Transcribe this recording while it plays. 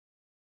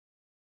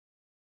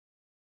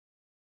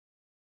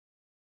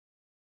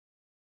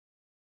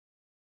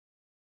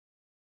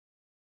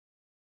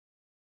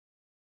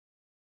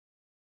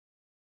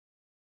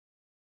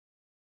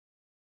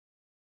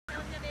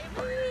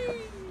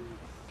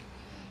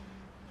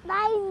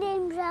My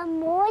name's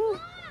Ramon.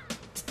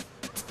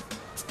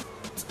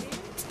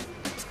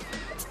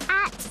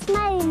 That's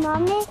my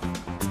mummy.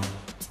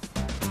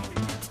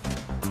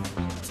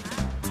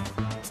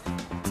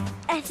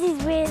 This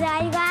is where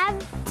I live,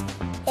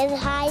 in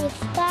high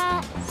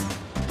flats.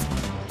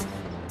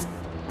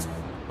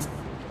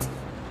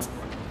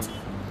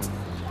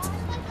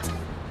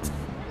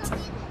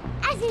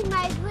 This is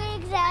my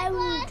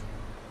playground.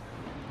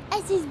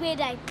 This is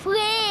where I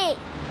play.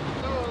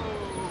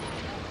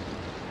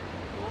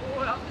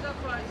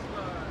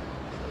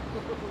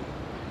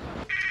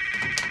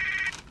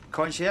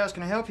 Concierge,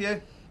 can I help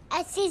you?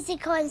 This is the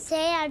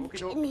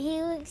concierge, and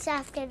he looks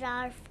after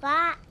our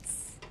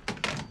flats.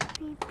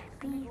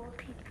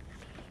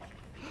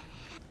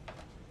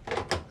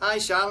 Hi,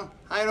 Sharon.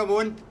 Hi,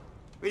 Ramon.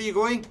 Where are you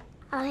going?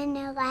 On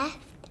the left.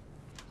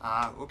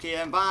 Ah, okay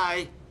then,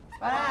 bye.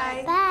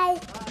 Bye. Bye.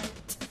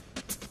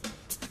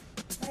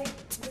 Right,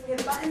 you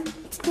get a button?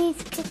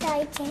 Please, could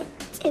I get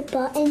a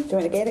button? Do you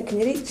want to get it? Can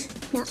you reach?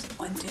 No.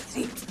 1, 2,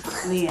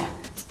 3. There.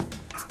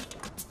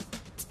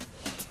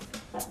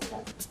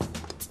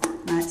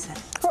 That's it.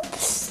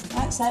 Oops.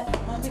 That's it.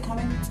 That'll be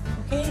coming.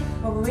 Okay,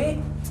 while we wait.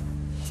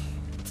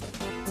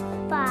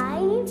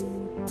 5,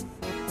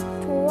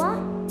 4,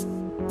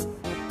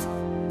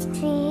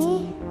 3,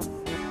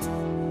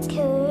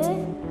 2,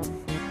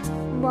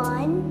 1.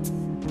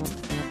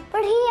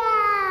 We're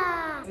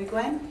here! We go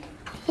in?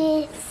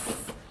 Yes.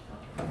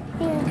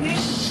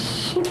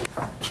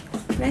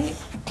 Right.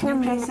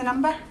 Number. Press the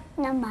number.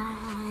 Number.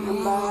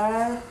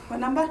 What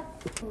number?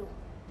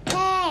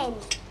 10.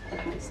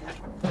 That's it.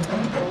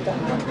 Hold it,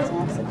 man.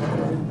 That's it.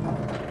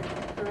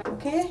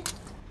 Okay.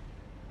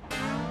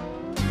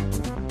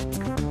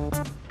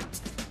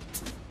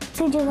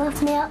 Could you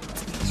lift me up?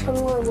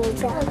 Someone will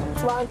get a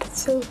vlog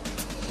too.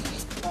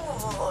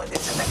 Oh,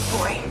 this is a big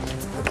boy.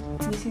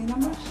 Can you see the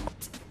numbers?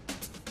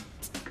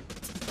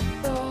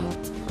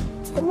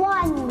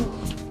 1,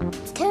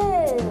 2,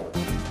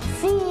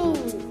 3,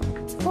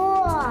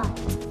 4,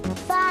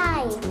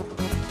 5,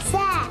 6,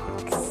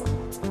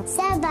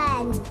 7,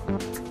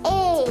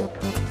 8,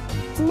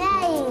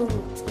 9,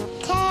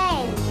 10.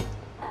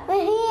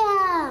 We're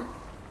here.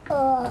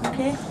 Oh,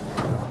 Okay.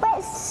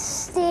 let's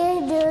stay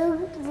down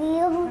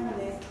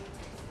there.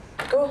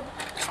 Go.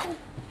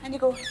 And you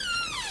go.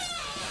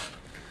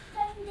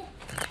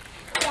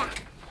 Yeah.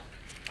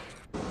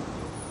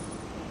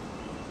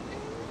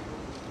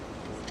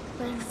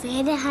 We're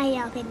very high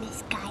up in the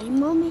sky,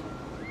 Mummy.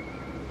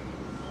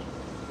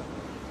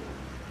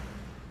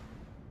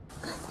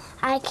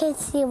 I can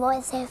see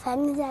lots of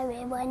things out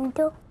the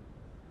window.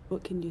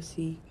 What can you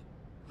see?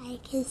 I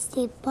can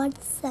see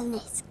birds in the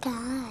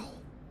sky.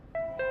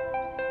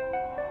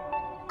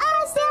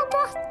 I see a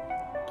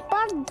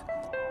bird.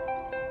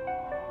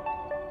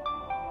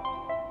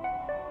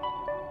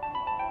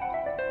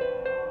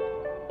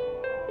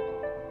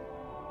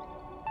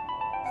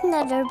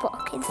 Another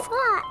bucket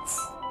flats.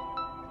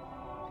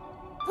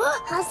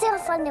 I see a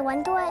funny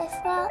window at the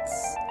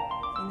flats.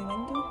 In the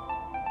window?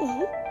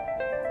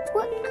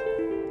 Look.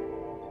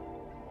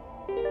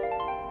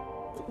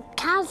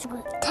 Cars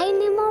look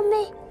tiny,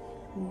 Mummy.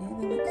 Yeah,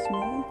 they look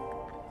small.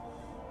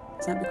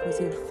 Is that because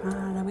they're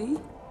far away?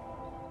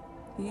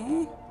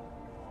 Yeah?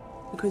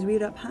 Because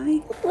we're up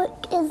high?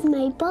 Look, is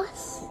my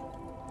bus.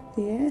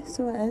 Yeah,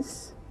 so it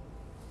is.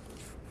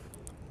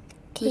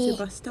 Where's your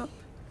bus stop?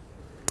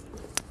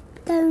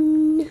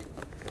 Down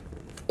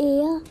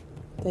here.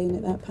 Down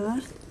at that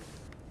path?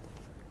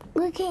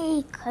 Look at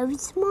the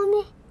clouds,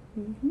 Mummy.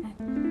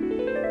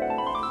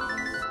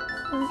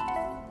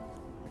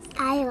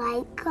 I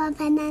like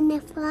living in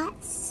the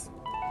flats.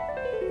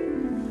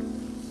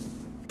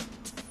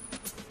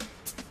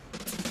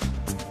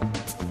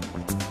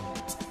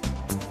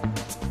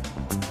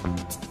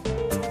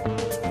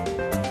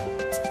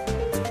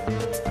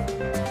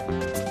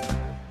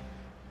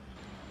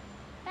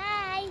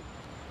 Bye.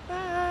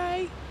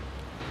 Bye!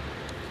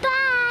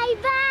 Bye,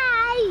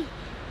 bye.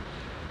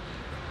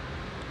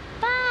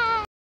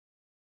 Bye.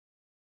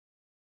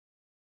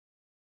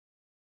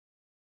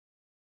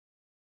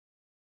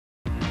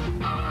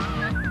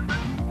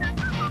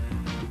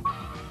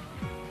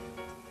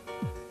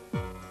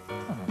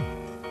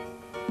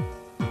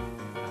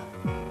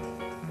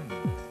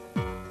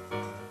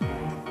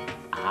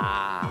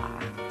 Ah,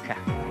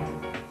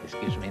 this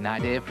gives me an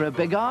idea for a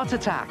big art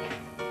attack.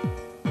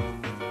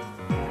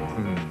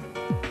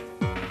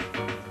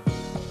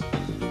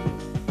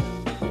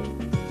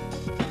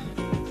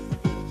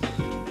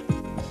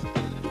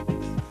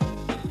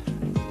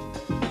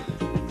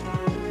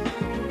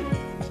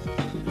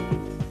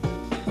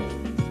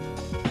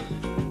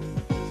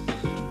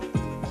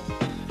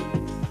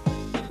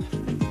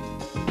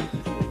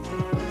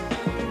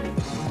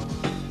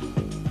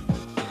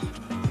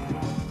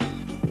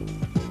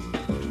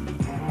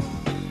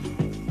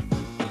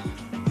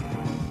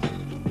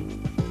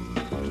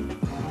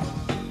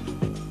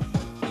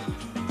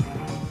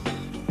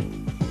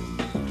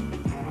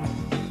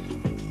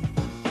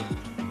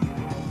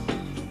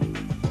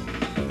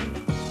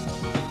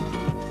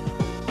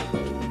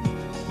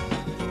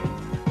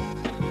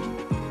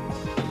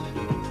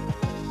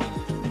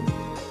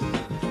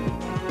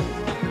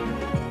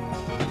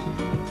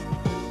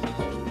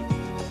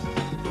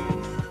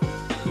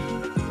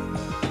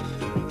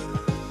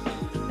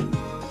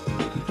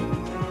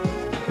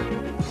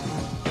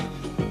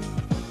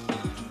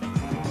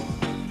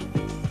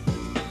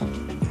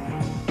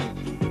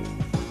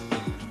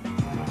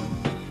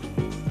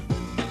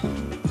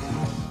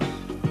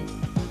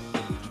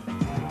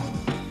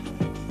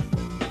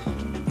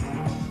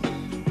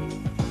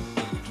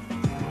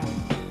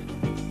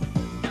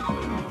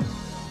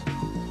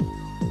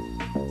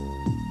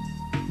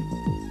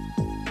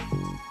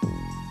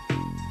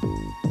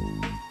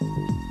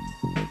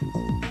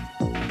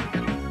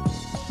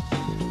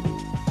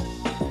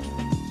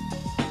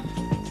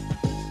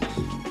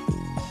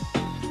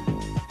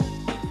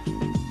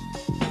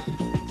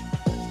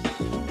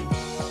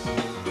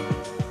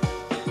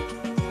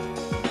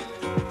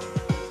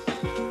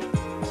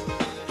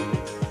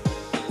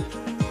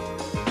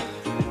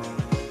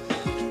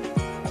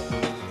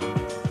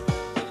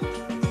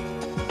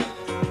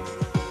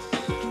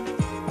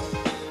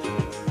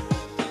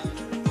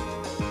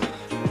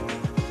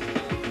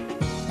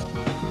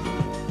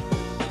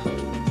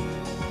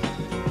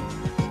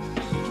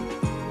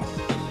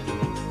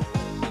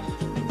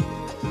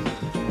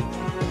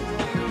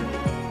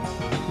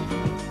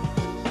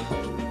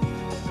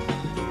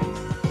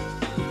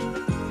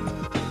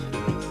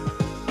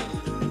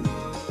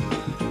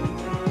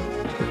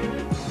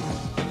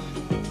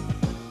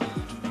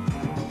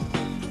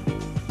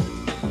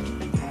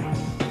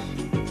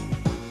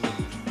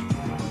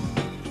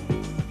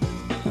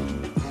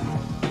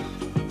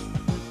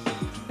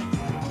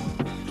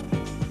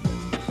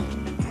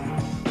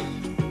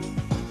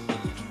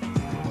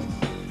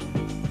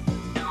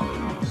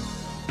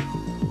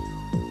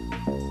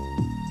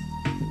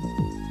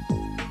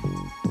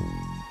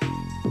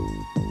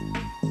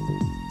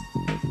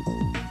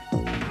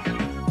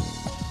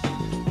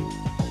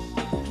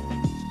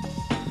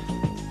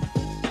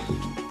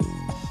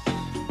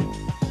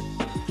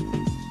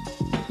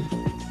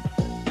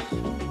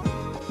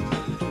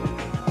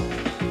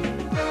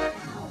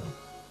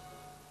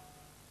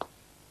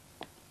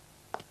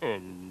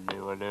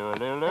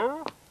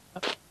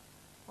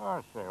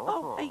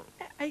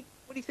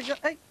 think?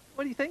 Hey,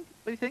 what do you think?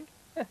 What do you think?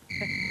 Hey.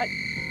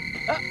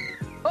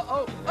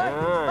 Uh-oh.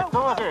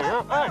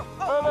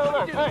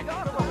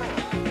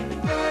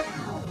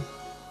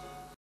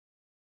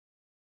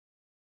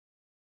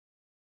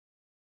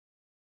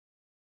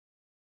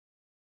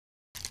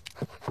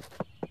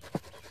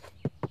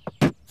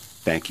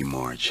 Thank you,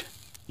 Marge.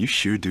 You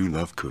sure do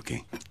love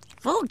cooking.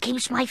 Food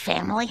keeps my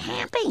family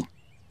happy.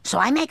 So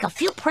I make a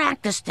few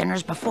practice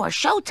dinners before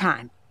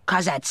showtime.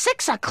 'Cause at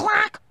 6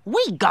 o'clock,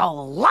 we go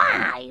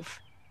live.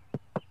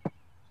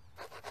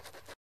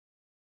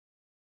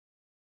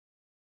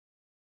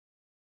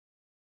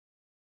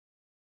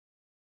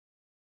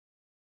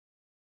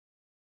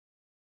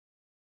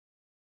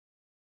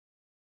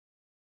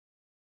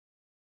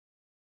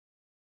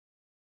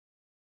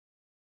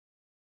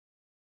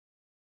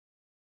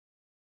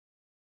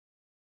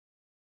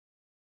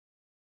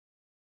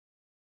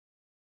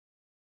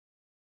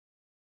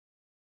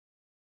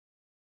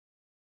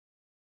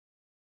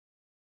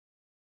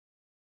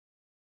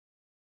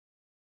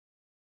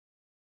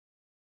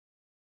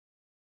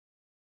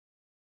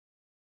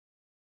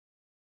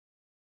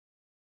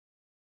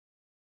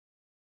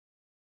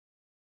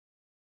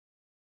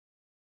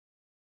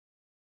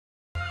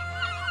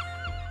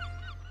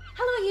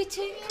 Hello, you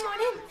two. Come on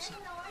in.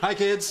 Hi,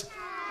 kids.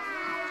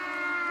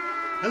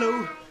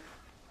 Hello.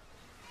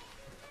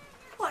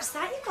 What's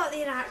that you've got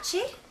there,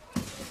 Archie?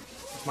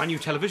 My new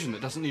television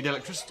that doesn't need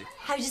electricity.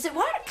 How does it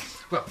work?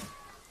 Well,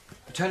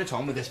 you turn it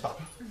on with this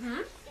button,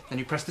 then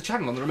you press the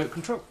channel on the remote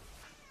control.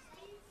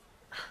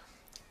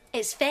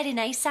 It's very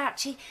nice,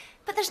 Archie,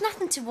 but there's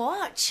nothing to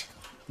watch.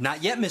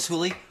 Not yet, Miss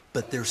Willie,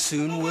 but there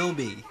soon will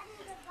be.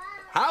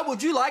 How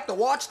would you like to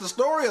watch the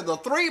story of the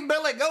 3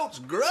 billy goats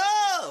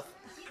gruff?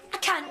 I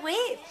can't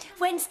wait.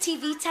 When's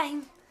TV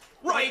time?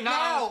 Right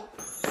now!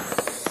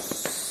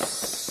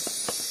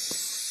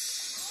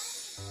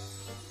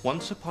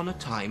 Once upon a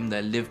time,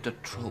 there lived a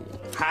troll.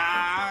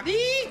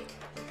 Howdy!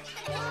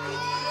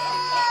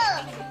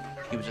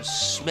 He was a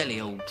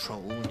smelly old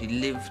troll, and he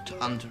lived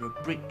under a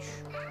bridge.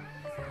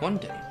 One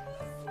day,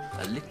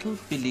 a little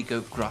billy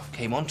goat gruff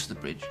came onto the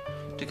bridge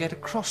to get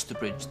across the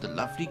bridge to the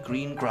lovely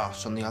green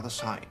grass on the other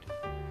side.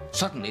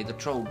 Suddenly, the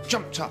troll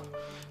jumped up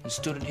and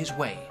stood in his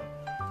way.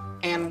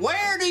 And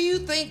where do you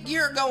think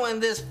you're going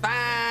this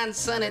fine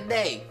sunny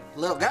day,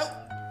 little goat?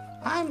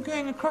 I'm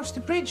going across the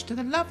bridge to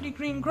the lovely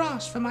green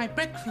grass for my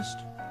breakfast.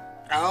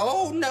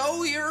 Oh,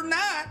 no, you're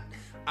not.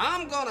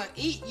 I'm gonna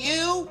eat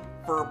you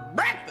for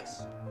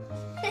breakfast.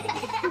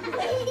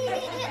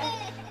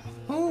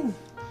 Oh,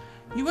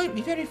 you won't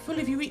be very full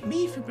if you eat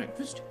me for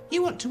breakfast.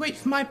 You want to wait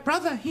for my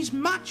brother. He's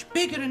much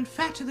bigger and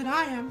fatter than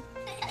I am.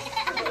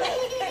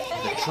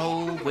 The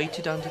troll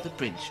waited under the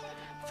bridge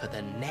for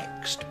the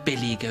next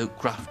billy goat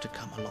gruff to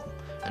come along,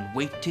 and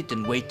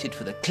waited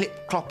for the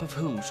clip-clop of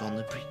hooves on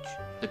the bridge.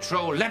 The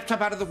troll leapt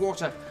up out of the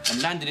water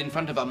and landed in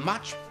front of a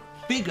much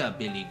bigger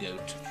billy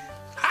goat.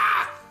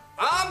 Ha!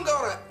 I'm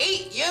gonna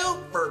eat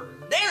you for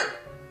dinner.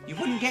 You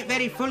wouldn't get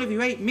very full if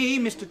you ate me,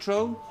 Mr.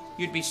 Troll.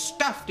 You'd be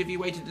stuffed if you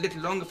waited a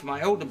little longer for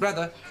my older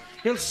brother.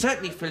 He'll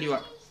certainly fill you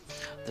up.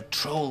 The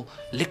troll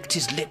licked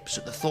his lips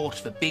at the thought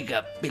of a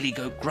bigger billy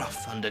goat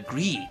gruff and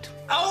agreed.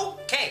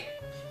 Okay,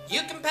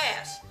 you can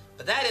pass.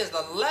 But that is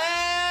the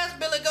last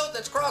billy goat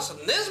that's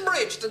crossing this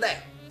bridge today.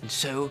 And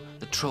so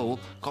the troll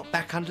got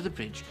back under the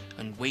bridge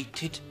and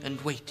waited.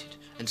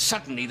 And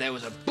suddenly there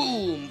was a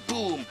boom,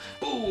 boom,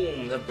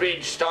 boom. The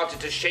bridge started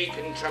to shake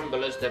and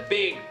tremble as the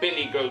big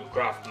billy goat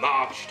gruff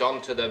marched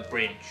onto the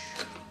bridge.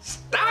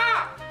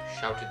 Stop!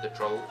 Shouted the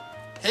troll.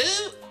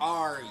 Who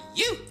are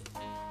you?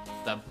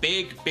 The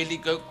big billy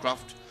goat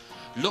gruff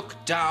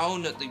looked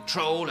down at the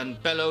troll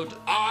and bellowed,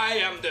 I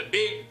am the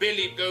big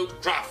billy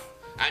goat gruff,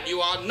 and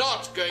you are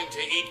not going to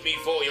eat me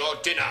for your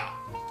dinner.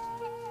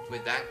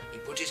 With that, he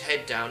put his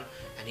head down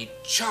and he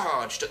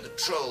charged at the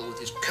troll with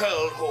his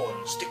curled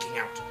horns sticking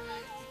out.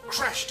 He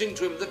crashed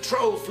into him. The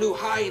troll flew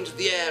high into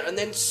the air and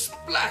then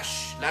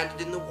splash landed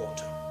in the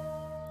water.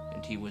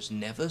 And he was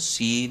never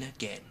seen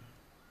again.